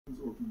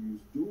or if you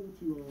use dual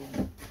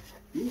 2-ohm,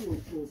 dual or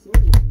full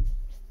subwoofers,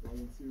 while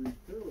in series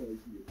parallel you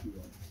can get 2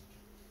 ohms.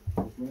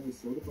 Let's run this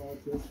certified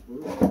test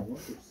first at 1%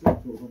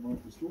 total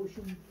harmonic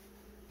distortion.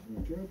 I'm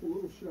going to turn up a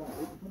little shot,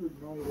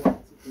 890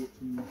 watts at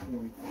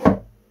 14.36.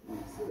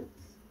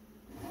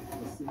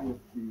 Let's see if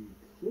the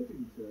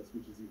clipping test,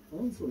 which is the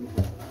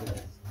uncertified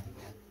test,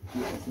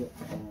 gets us up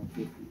to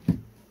 950.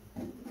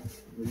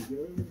 There you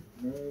go.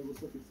 No,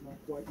 looks like it's not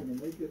quite going to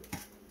make it.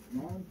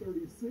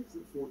 936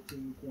 at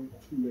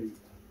 14.28.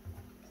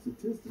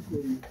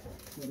 Statistically,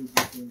 that is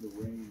within the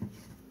range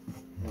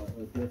of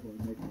definitely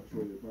making it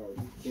show the power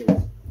is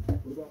close.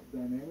 What about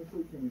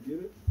dynamically? Can we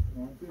get it?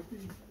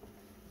 950?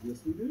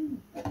 Yes, we do.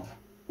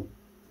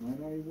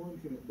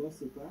 991, can it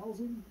bust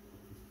 1,000?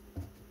 I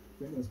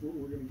think that's what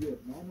we're going to get.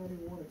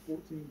 991 at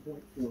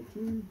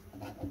 14.42.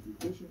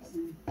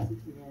 Efficiency,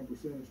 69%.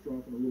 It's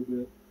dropping a little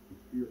bit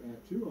here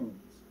at 2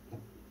 ohms.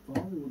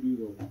 Finally, we'll do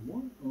the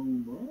 1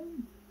 ohm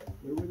run.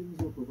 The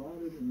readings are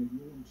provided, and if you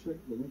want to check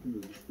the link in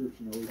the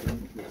description, I'll leave the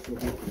link to the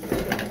subwoofer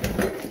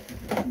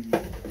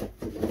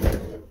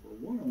for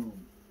 1 ohm.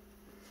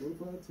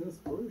 Certified test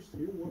first.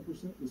 Here,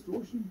 1%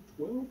 distortion,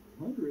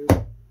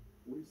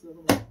 1,247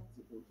 watts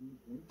at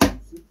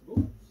 14.26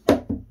 volts.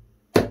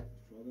 Let's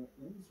try that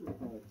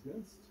uncertified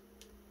test.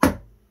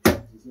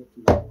 This is up to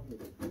the one of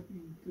the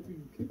clipping.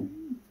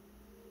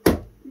 A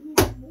little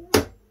bit more.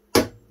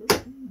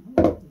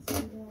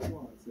 1,379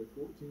 watts at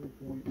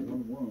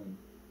 14.11.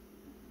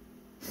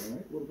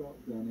 Alright, what about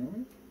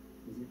dynamic?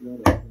 Has it got a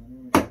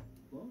dynamic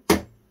bump?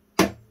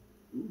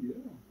 Ooh,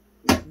 yeah.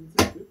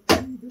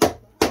 1555.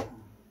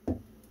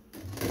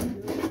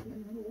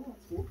 1,500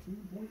 watts,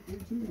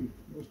 14.32.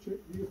 Let's check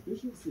the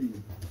efficiency.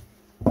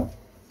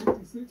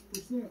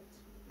 66%.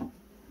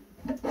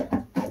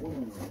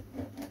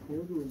 Here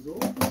are the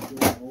results.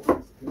 All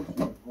this test,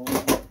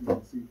 you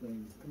can see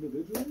things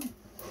individually.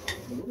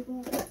 And what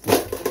about the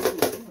credit?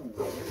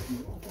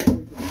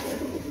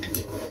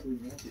 You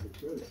will see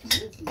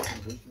some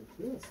additional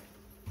tests.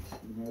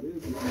 And that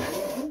is,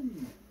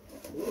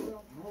 what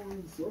about power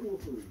and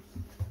subwoofers?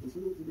 Let's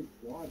look at the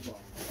quad box.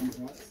 See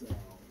how that sounds.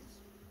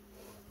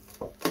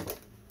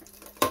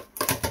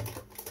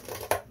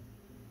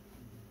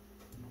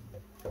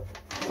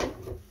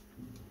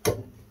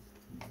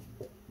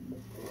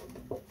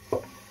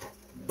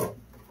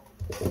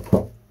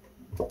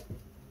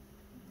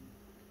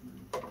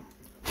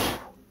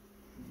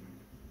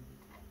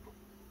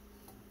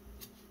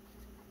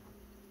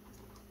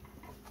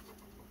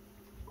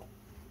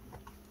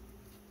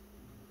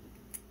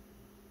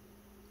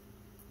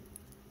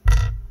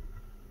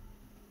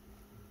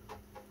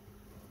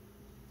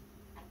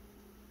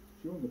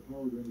 Showing the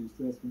power during these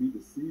tests can be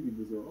deceiving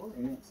because there are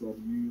amps I've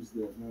used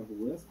that have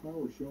less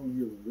power showing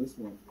here than this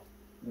one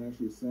and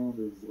actually sound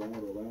as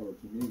louder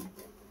to me.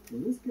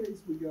 In this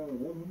case, we got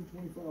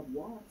 1,125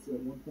 watts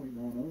at 1.9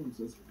 ohms.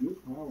 That's good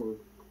power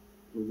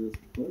for this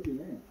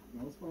budget amp.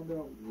 Now let's find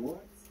out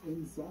what's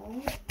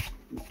inside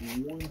this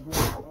 $100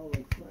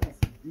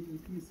 Class D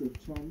piece of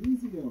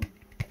Chinesium.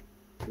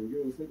 There we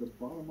go. Let's take the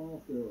bottom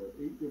off. There are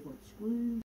 8 different screws.